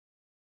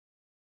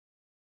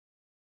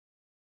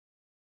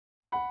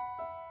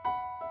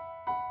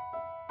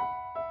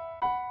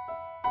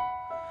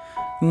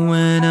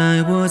When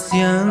I was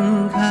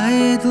young,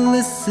 I'd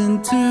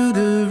listen to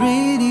the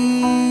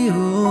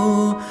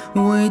radio,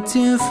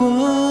 waiting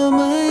for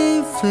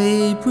my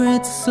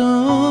favorite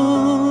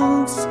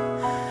songs.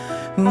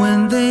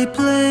 When they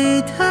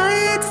played,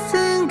 I'd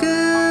sing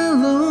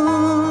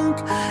along.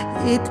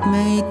 It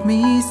made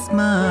me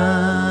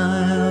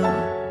smile.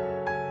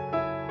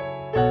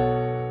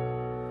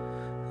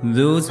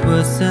 Those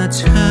were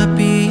such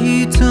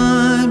happy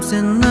times,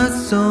 and not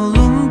so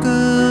long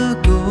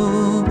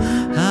ago,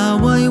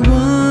 how I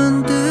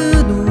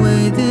wondered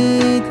where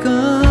they'd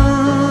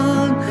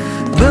gone.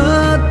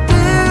 But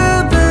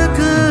they're back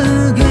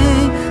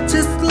again,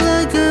 just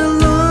like a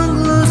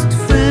long lost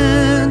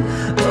friend.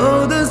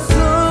 Oh, the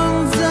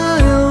songs I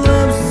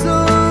love so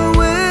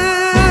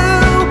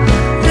well.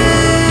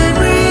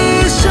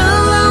 Every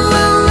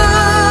sha-la-la-la,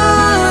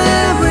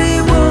 every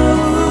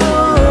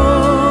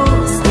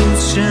wall still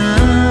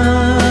shines.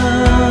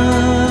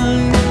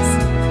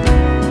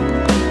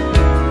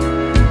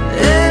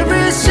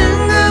 Every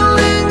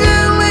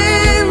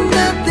shing-a-ling-a-ling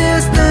that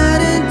they're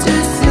starting to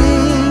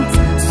sing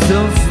so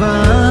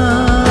fine.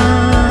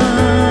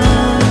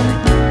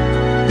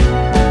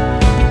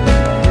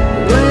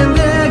 When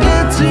they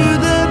get to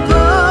the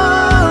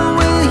part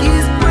where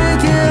he's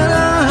breaking a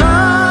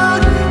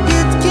heart,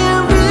 it can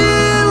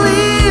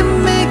really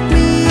make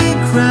me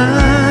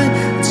cry,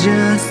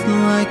 just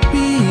like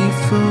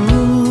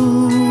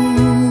before.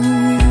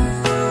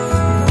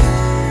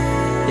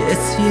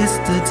 It's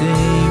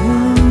yesterday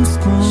once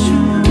more.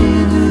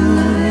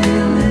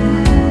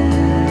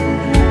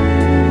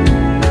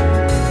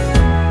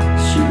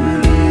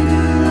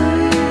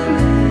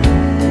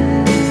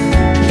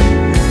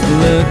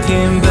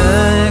 Looking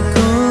back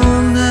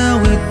on how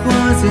it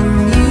was in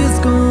years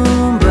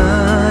gone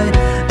by,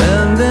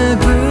 and the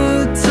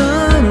good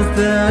times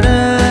that I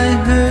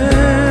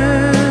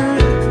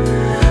heard,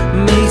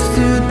 makes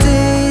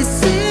today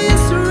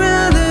seems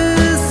rather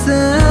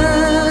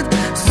sad.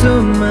 So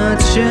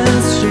much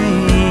has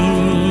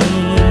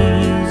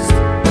changed.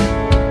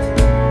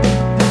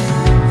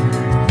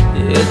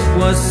 It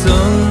was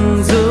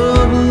songs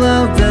of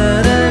love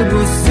that I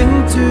would sing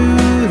to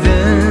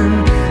them,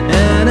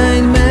 and I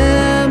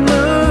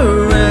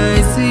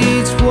memorize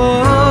each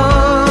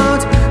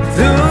word.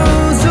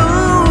 Those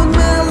old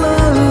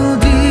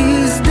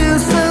melodies still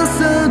sound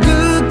so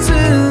good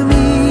to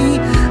me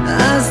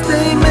as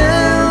they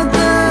melt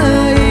the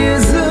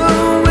years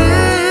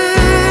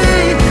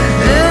away.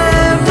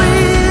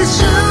 Every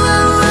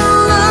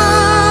sha-la-la-la,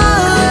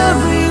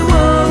 every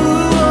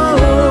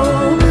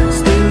wall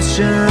still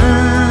shines.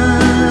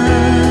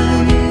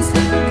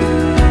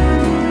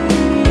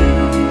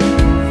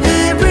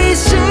 Every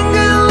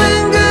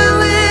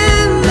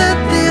shing-a-ling-a-ling that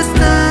they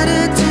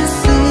started to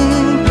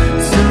sing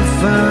so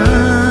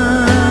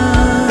fine.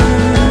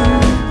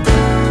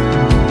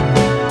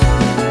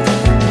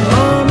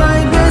 All my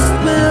best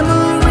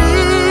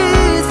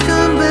memories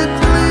come back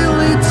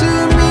clearly to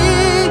me.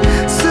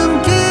 Some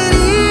can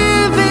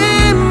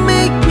even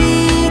make me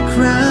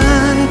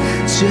cry,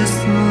 just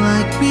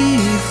like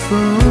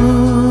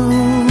before.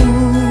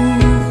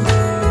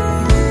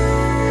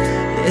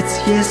 It's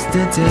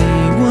yesterday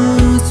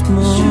once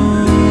more.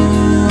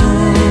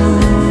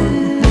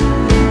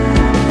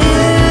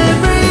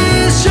 Every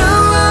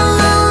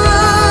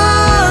sha-la-la-la,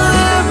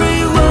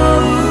 every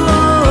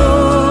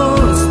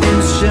wall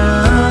still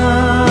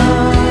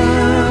shines.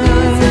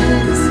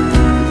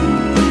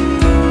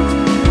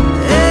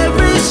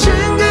 Every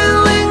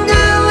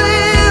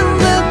shing-a-ling-a-ling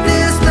that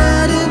they're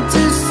starting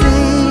to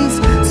sing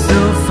so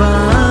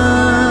fine.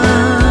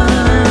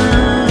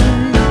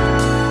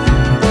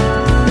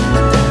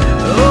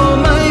 All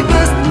my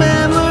best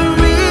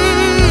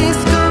memories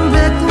come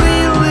back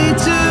clearly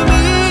to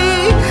me.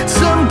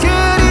 Some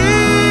can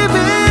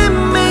even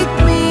make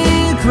me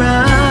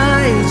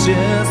cry,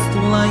 just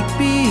like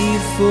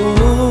before.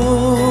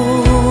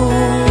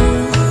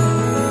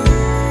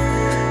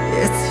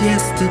 It's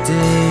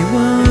yesterday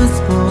once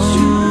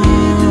more.